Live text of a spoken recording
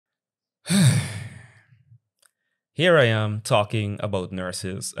Here I am talking about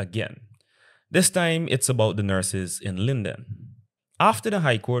nurses again. This time it's about the nurses in Linden. After the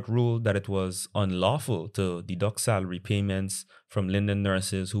High Court ruled that it was unlawful to deduct salary payments from Linden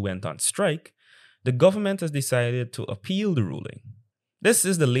nurses who went on strike, the government has decided to appeal the ruling. This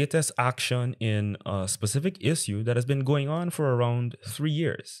is the latest action in a specific issue that has been going on for around 3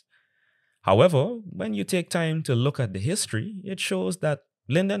 years. However, when you take time to look at the history, it shows that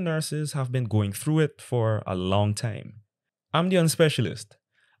Linden nurses have been going through it for a long time. I'm the unspecialist.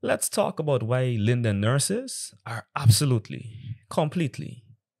 Let's talk about why Linden nurses are absolutely, completely,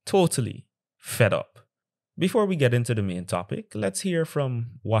 totally fed up. Before we get into the main topic, let's hear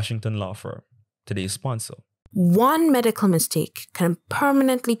from Washington Law Firm, today's sponsor. One medical mistake can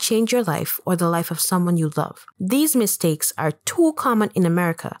permanently change your life or the life of someone you love. These mistakes are too common in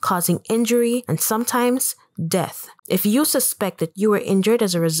America, causing injury and sometimes death. If you suspect that you were injured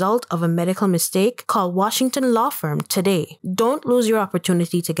as a result of a medical mistake, call Washington Law Firm today. Don't lose your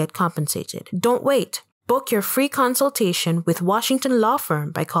opportunity to get compensated. Don't wait. Book your free consultation with Washington Law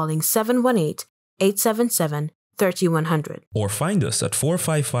Firm by calling 718-877-3100. Or find us at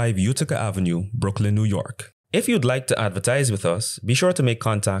 455 Utica Avenue, Brooklyn, New York. If you'd like to advertise with us, be sure to make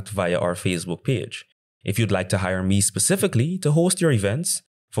contact via our Facebook page. If you'd like to hire me specifically to host your events,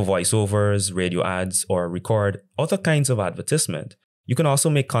 for voiceovers, radio ads, or record other kinds of advertisement, you can also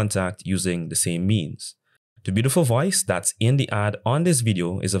make contact using the same means. The beautiful voice that's in the ad on this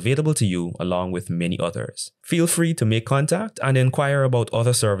video is available to you along with many others. Feel free to make contact and inquire about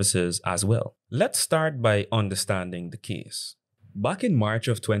other services as well. Let's start by understanding the case. Back in March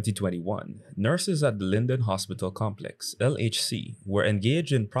of 2021, nurses at the Linden Hospital Complex, LHC, were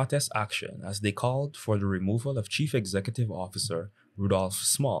engaged in protest action as they called for the removal of Chief Executive Officer Rudolph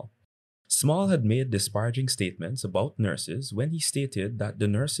Small. Small had made disparaging statements about nurses when he stated that the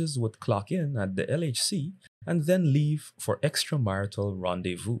nurses would clock in at the LHC and then leave for extramarital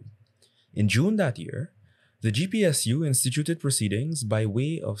rendezvous. In June that year, the GPSU instituted proceedings by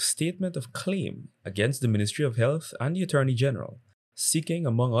way of statement of claim against the Ministry of Health and the Attorney General, seeking,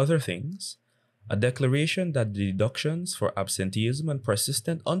 among other things, a declaration that the deductions for absenteeism and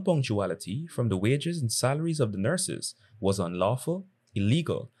persistent unpunctuality from the wages and salaries of the nurses was unlawful,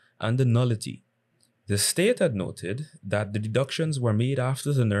 illegal, and a nullity. The state had noted that the deductions were made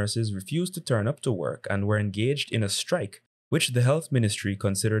after the nurses refused to turn up to work and were engaged in a strike, which the health ministry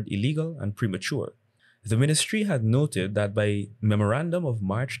considered illegal and premature. The ministry had noted that by memorandum of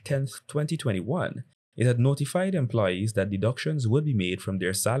March 10, 2021, it had notified employees that deductions would be made from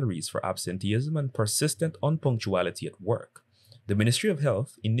their salaries for absenteeism and persistent unpunctuality at work. The Ministry of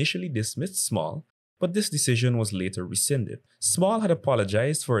Health initially dismissed Small, but this decision was later rescinded. Small had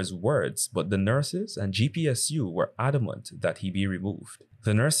apologized for his words, but the nurses and GPSU were adamant that he be removed.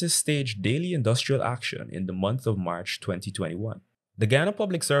 The nurses staged daily industrial action in the month of March 2021. The Guyana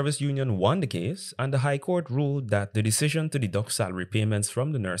Public Service Union won the case, and the High Court ruled that the decision to deduct salary payments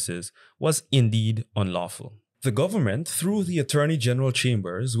from the nurses was indeed unlawful. The government, through the Attorney General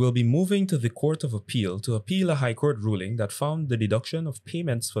Chambers, will be moving to the Court of Appeal to appeal a High Court ruling that found the deduction of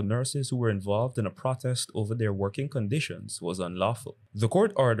payments for nurses who were involved in a protest over their working conditions was unlawful. The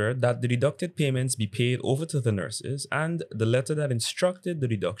court ordered that the deducted payments be paid over to the nurses and the letter that instructed the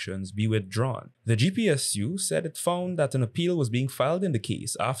deductions be withdrawn. The GPSU said it found that an appeal was being filed in the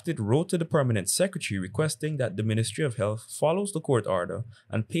case after it wrote to the Permanent Secretary requesting that the Ministry of Health follows the court order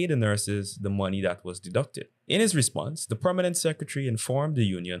and pay the nurses the money that was deducted. In his response, the Permanent Secretary informed the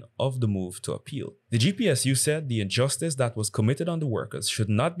union of the move to appeal. The GPSU said the injustice that was committed on the workers should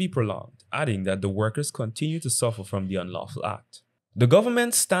not be prolonged, adding that the workers continue to suffer from the unlawful act. The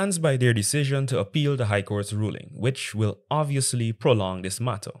government stands by their decision to appeal the High Court's ruling, which will obviously prolong this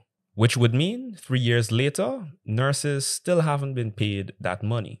matter. Which would mean 3 years later, nurses still haven't been paid that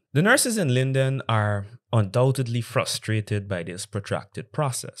money. The nurses in Linden are undoubtedly frustrated by this protracted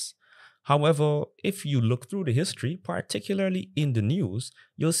process. However, if you look through the history, particularly in the news,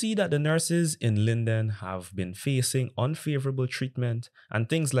 you'll see that the nurses in Linden have been facing unfavorable treatment and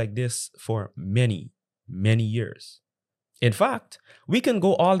things like this for many, many years. In fact, we can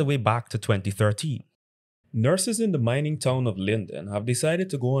go all the way back to 2013. Nurses in the mining town of Linden have decided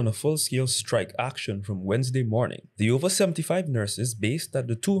to go on a full-scale strike action from Wednesday morning. The over 75 nurses based at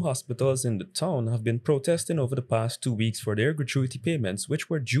the 2 hospitals in the town have been protesting over the past 2 weeks for their gratuity payments, which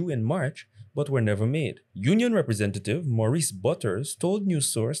were due in March but were never made. Union representative Maurice Butters told News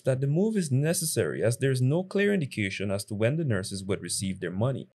Source that the move is necessary as there is no clear indication as to when the nurses would receive their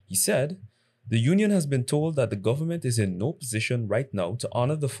money. He said, "The union has been told that the government is in no position right now to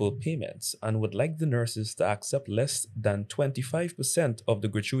honor the full payments and would like the nurses to accept less than 25% of the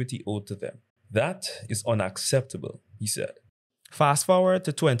gratuity owed to them. That is unacceptable, he said. Fast forward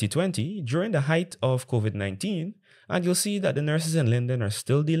to 2020, during the height of COVID-19, and you'll see that the nurses in Linden are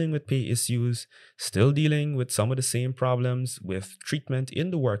still dealing with pay issues, still dealing with some of the same problems with treatment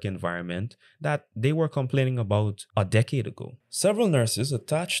in the work environment that they were complaining about a decade ago. Several nurses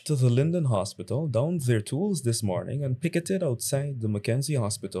attached to the Linden Hospital downed their tools this morning and picketed outside the Mackenzie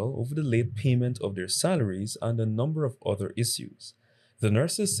Hospital over the late payment of their salaries and a number of other issues. The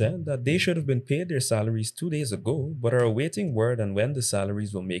nurses said that they should have been paid their salaries 2 days ago, but are awaiting word on when the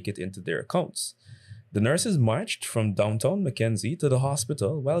salaries will make it into their accounts. The nurses marched from downtown Mackenzie to the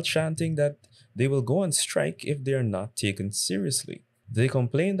hospital while chanting that they will go on strike if they are not taken seriously. They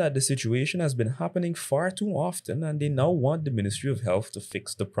complained that the situation has been happening far too often and they now want the Ministry of Health to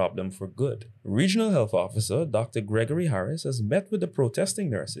fix the problem for good. Regional Health Officer Dr. Gregory Harris has met with the protesting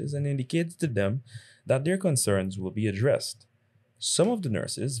nurses and indicated to them that their concerns will be addressed. Some of the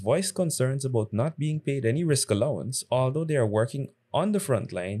nurses voiced concerns about not being paid any risk allowance, although they are working on the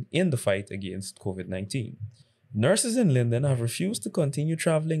front line in the fight against COVID-19. Nurses in Linden have refused to continue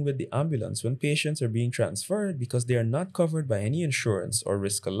traveling with the ambulance when patients are being transferred because they are not covered by any insurance or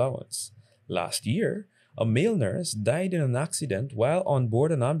risk allowance. Last year, a male nurse died in an accident while on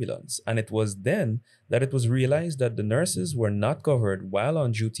board an ambulance, and it was then that it was realized that the nurses were not covered while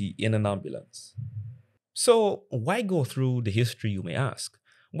on duty in an ambulance. So, why go through the history, you may ask?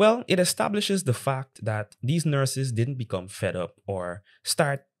 Well, it establishes the fact that these nurses didn't become fed up or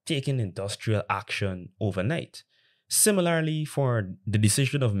start taking industrial action overnight. Similarly, for the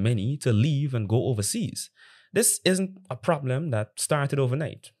decision of many to leave and go overseas, this isn't a problem that started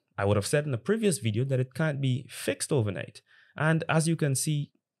overnight. I would have said in a previous video that it can't be fixed overnight. And as you can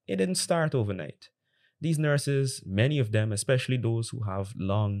see, it didn't start overnight. These nurses, many of them, especially those who have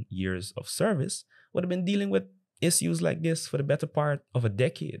long years of service, would have been dealing with issues like this for the better part of a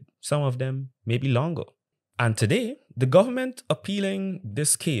decade, some of them maybe longer. And today, the government appealing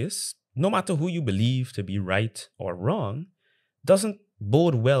this case, no matter who you believe to be right or wrong, doesn't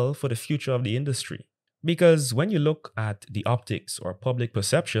bode well for the future of the industry. Because when you look at the optics or public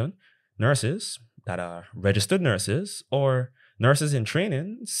perception, nurses that are registered nurses or nurses in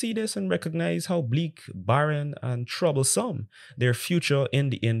training see this and recognize how bleak, barren, and troublesome their future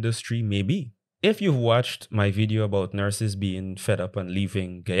in the industry may be. If you've watched my video about nurses being fed up and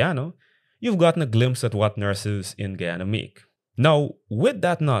leaving Guyana, you've gotten a glimpse at what nurses in Guyana make. Now, with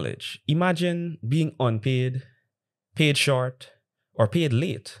that knowledge, imagine being unpaid, paid short, or paid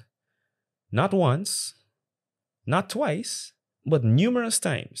late. Not once, not twice, but numerous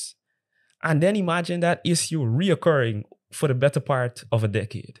times. And then imagine that issue reoccurring for the better part of a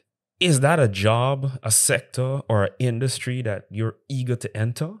decade. Is that a job, a sector, or an industry that you're eager to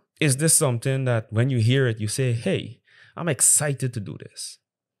enter? Is this something that when you hear it, you say, hey, I'm excited to do this?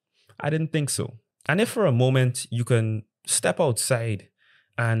 I didn't think so. And if for a moment you can step outside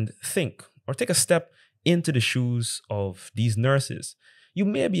and think or take a step into the shoes of these nurses, you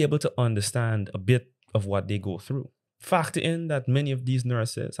may be able to understand a bit of what they go through. Factor in that many of these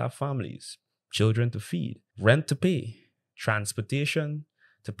nurses have families, children to feed, rent to pay, transportation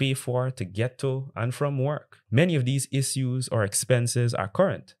to pay for, to get to and from work. Many of these issues or expenses are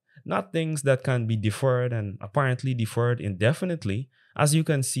current, not things that can be deferred and apparently deferred indefinitely, as you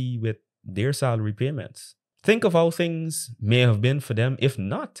can see with their salary payments. Think of how things may have been for them if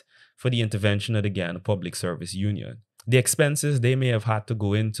not for the intervention of the Guyana Public Service Union. The expenses they may have had to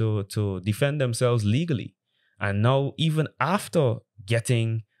go into to defend themselves legally. And now, even after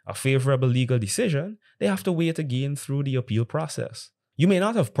getting a favorable legal decision, they have to wait again through the appeal process. You may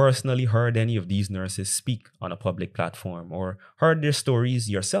not have personally heard any of these nurses speak on a public platform or heard their stories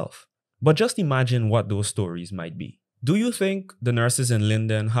yourself, but just imagine what those stories might be. Do you think the nurses in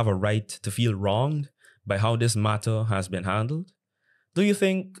Linden have a right to feel wronged by how this matter has been handled? Do you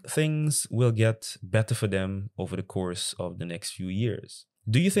think things will get better for them over the course of the next few years?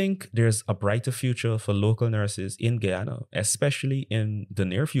 Do you think there's a brighter future for local nurses in Guyana, especially in the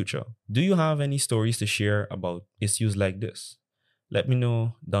near future? Do you have any stories to share about issues like this? Let me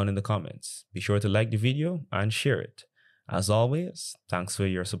know down in the comments. Be sure to like the video and share it. As always, thanks for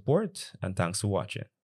your support and thanks for watching.